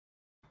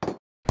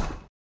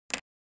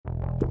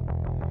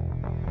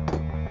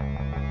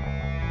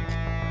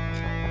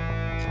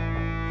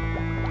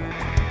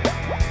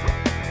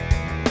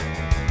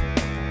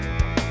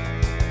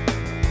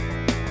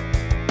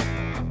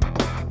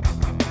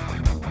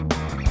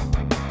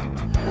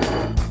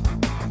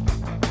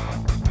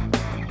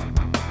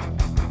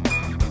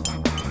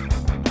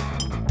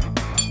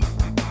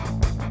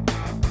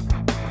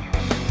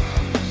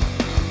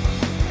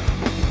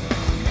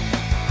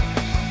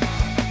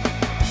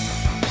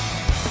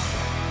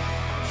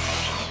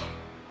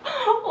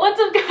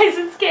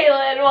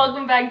and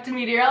welcome back to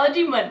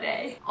Meteorology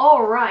Monday.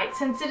 Alright,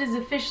 since it is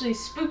officially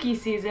spooky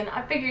season,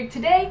 I figured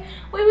today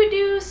we would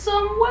do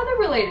some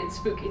weather-related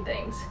spooky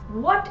things.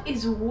 What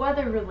is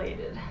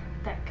weather-related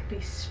that could be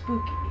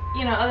spooky?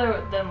 You know,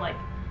 other than like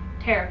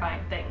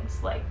terrifying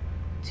things like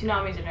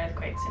tsunamis and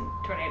earthquakes and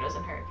tornadoes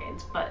and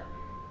hurricanes, but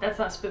that's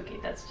not spooky,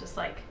 that's just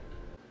like,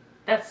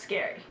 that's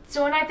scary.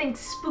 So when I think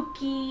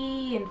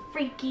spooky and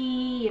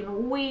freaky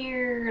and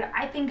weird,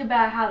 I think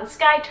about how the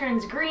sky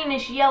turns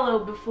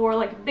greenish-yellow before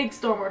like a big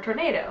storm or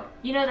tornado.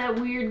 You know that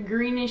weird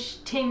greenish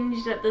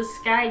tinge that the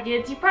sky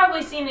gets? You've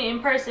probably seen it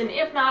in person.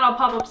 If not, I'll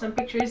pop up some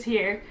pictures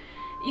here.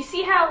 You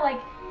see how like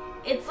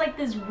it's like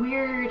this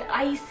weird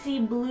icy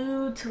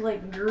blue to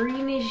like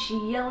greenish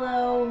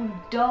yellow,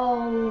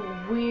 dull,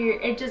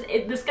 weird.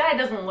 The sky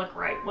doesn't look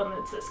right when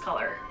it's this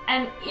color.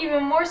 And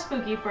even more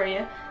spooky for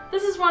you,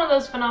 this is one of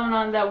those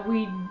phenomena that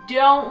we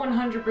don't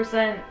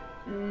 100%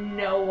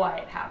 know why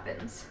it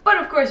happens. But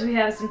of course we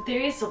have some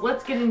theories, so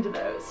let's get into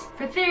those.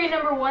 For theory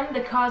number one,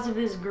 the cause of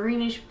this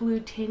greenish blue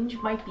tinge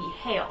might be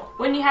hail.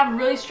 When you have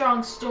really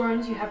strong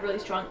storms, you have really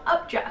strong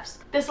updrafts.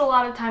 This a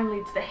lot of time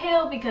leads to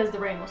hail because the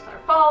rain will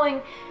start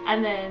falling,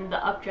 and then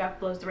the updraft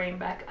blows the rain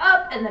back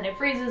up, and then it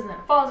freezes, and then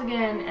it falls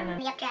again, and then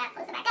the updraft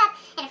blows it back up,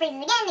 and it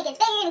freezes again, it gets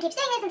bigger, and keeps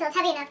doing this until it's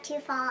heavy enough to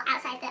fall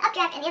outside the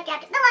updraft, and the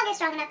updraft is no longer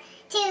strong enough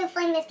to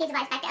fling this piece of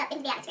ice back up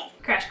into the atmosphere.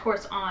 Crash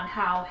course on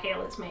how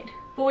hail is made.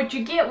 But what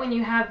you get when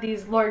you have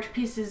these large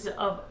pieces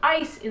of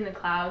ice in the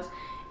clouds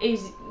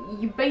is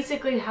you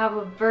basically have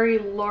a very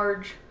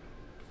large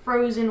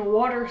frozen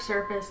water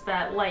surface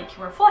that light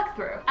can reflect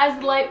through. As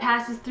the light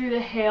passes through the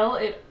hail,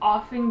 it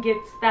often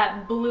gets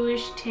that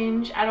bluish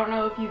tinge. I don't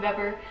know if you've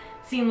ever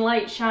seen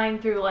light shine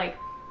through like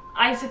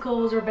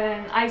icicles or been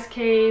in an ice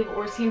cave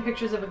or seen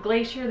pictures of a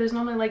glacier. There's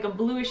normally like a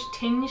bluish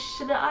tinge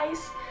to the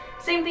ice.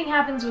 Same thing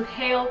happens with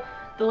hail.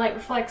 The light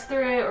reflects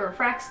through it or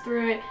refracts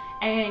through it,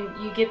 and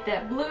you get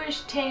that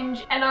bluish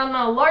tinge, and on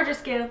a larger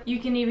scale you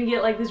can even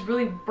get like this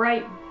really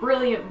bright,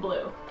 brilliant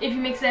blue. If you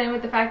mix that in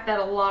with the fact that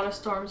a lot of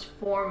storms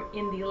form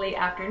in the late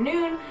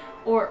afternoon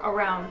or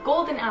around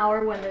golden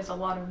hour when there's a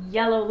lot of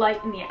yellow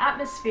light in the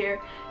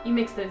atmosphere, you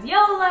mix those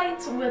yellow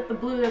lights with the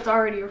blue that's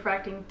already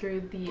refracting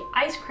through the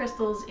ice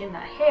crystals in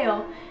that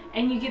hail,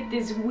 and you get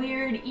this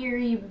weird,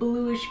 eerie,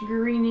 bluish,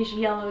 greenish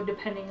yellow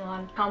depending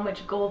on how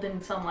much golden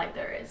sunlight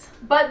there is.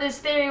 But this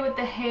theory with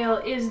the hail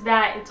is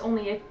that it's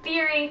only a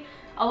theory.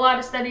 A lot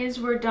of studies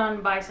were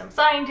done by some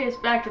scientists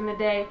back in the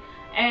day,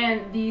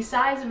 and the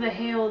size of the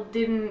hail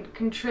didn't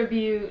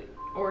contribute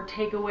or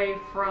take away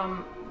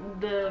from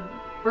the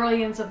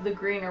brilliance of the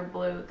green or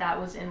blue that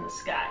was in the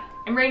sky.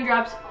 And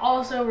raindrops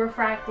also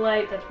refract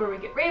light. That's where we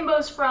get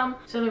rainbows from.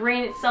 So the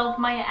rain itself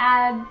might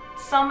add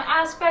some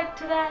aspect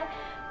to that,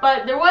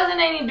 but there wasn't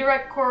any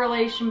direct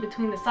correlation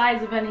between the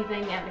size of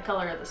anything and the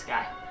color of the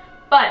sky.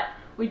 But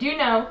we do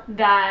know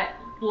that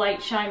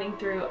light shining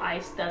through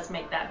ice does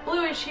make that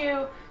bluish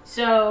hue,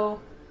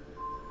 so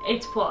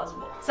it's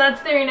plausible. So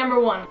that's theory number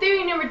one.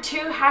 Theory number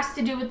two has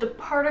to do with the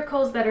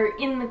particles that are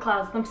in the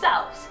clouds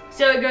themselves.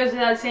 So it goes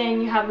without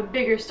saying, you have a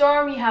bigger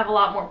storm, you have a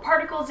lot more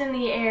particles in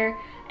the air,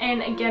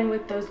 and again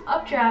with those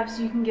updrafts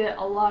you can get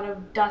a lot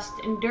of dust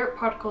and dirt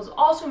particles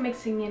also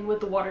mixing in with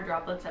the water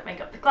droplets that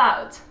make up the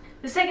clouds.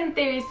 The second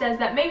theory says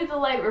that maybe the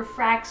light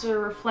refracts or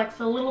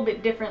reflects a little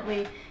bit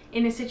differently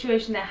in a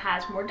situation that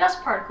has more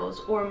dust particles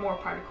or more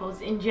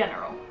particles in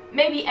general.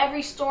 Maybe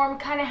every storm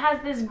kind of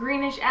has this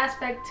greenish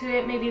aspect to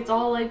it. Maybe it's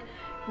all like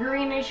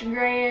greenish,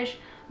 grayish,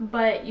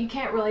 but you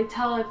can't really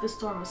tell if the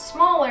storm is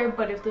smaller.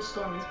 But if the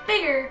storm is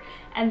bigger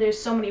and there's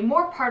so many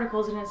more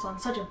particles and it's on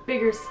such a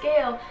bigger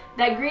scale,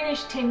 that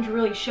greenish tinge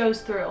really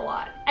shows through a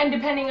lot. And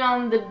depending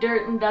on the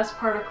dirt and dust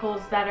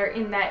particles that are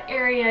in that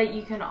area,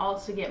 you can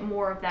also get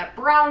more of that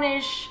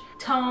brownish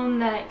tone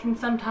that can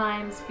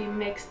sometimes be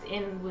mixed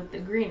in with the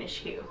greenish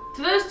hue.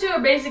 So those two are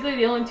basically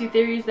the only two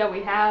theories that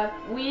we have.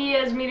 We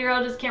as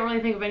meteorologists can't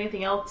really think of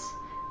anything else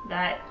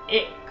that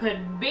it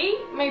could be.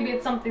 Maybe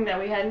it's something that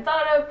we hadn't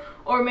thought of,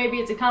 or maybe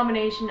it's a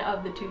combination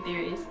of the two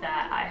theories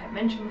that I have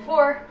mentioned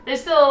before. There's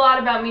still a lot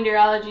about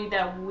meteorology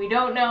that we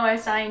don't know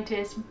as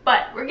scientists,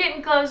 but we're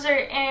getting closer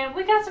and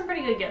we got some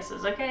pretty good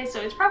guesses, okay?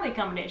 So it's probably a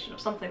combination of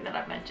something that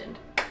I've mentioned.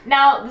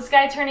 Now, the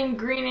sky turning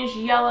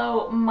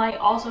greenish-yellow might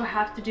also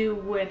have to do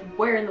with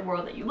where in the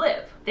world that you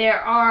live. There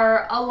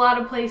are a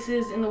lot of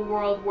places in the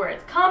world where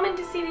it's common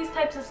to see these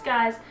types of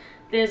skies.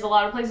 There's a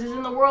lot of places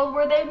in the world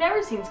where they've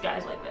never seen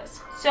skies like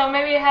this. So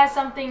maybe it has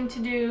something to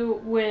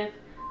do with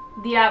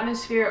the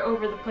atmosphere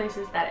over the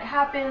places that it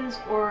happens,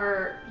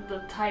 or the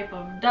type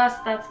of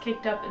dust that's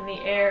kicked up in the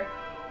air,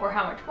 or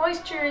how much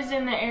moisture is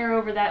in the air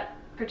over that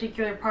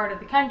particular part of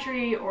the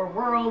country or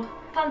world.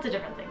 Tons of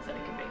different things that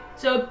it could be.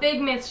 So a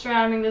big myth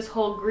surrounding this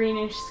whole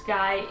greenish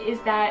sky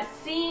is that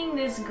seeing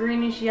this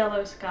greenish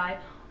yellow sky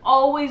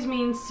always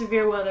means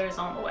severe weather is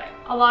on the way.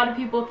 A lot of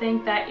people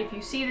think that if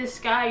you see this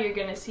sky, you're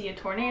gonna see a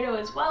tornado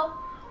as well,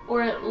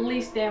 or at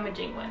least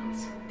damaging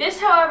winds. This,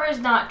 however, is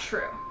not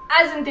true.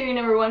 As in theory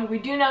number one, we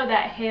do know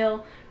that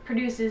hail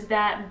produces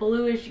that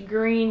bluish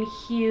green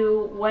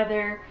hue,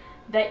 whether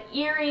That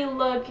eerie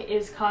look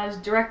is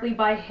caused directly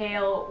by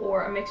hail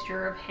or a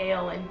mixture of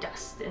hail and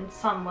dust and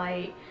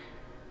sunlight.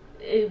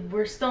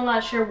 We're still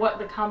not sure what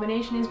the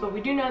combination is, but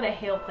we do know that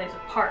hail plays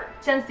a part.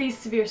 Since these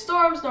severe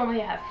storms normally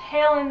have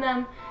hail in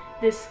them,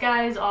 this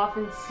sky is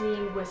often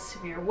seen with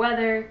severe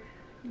weather,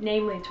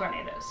 namely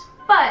tornadoes.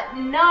 But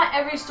not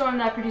every storm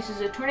that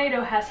produces a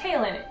tornado has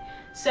hail in it.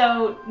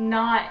 So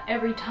not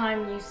every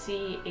time you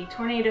see a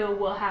tornado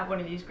will have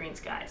one of these green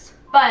skies.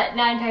 But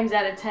 9 times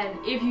out of 10,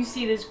 if you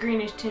see this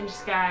greenish tinged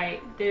sky,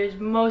 there's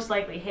most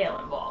likely hail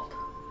involved.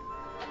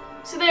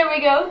 So there we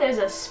go, there's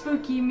a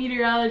spooky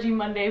Meteorology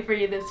Monday for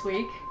you this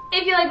week.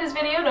 If you like this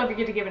video, don't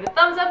forget to give it a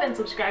thumbs up and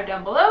subscribe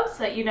down below so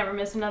that you never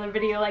miss another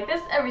video like this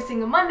every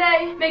single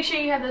Monday. Make sure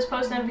you have those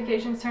post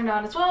notifications turned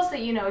on as well so that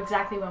you know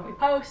exactly when we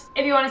post.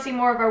 If you want to see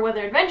more of our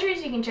weather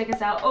adventures, you can check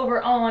us out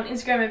over on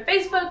Instagram and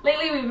Facebook.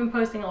 Lately, we've been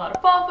posting a lot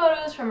of fall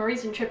photos from a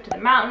recent trip to the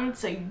mountains,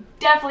 so you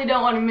definitely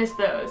don't want to miss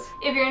those.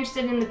 If you're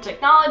interested in the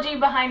technology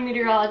behind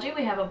meteorology,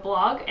 we have a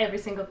blog every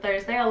single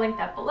Thursday. I'll link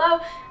that below,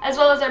 as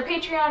well as our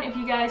Patreon if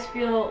you guys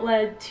feel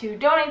led to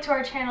donate to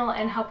our channel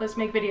and help us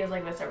make videos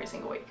like this every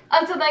single week.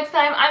 Until next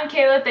time, I'm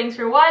Kayla, thanks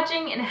for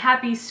watching, and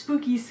happy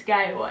spooky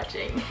sky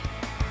watching.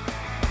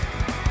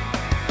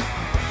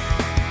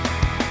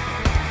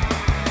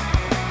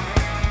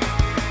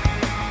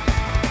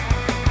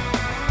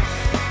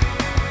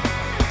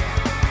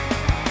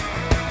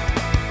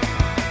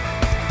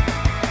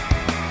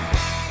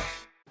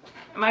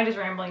 Am I just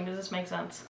rambling? Does this make sense?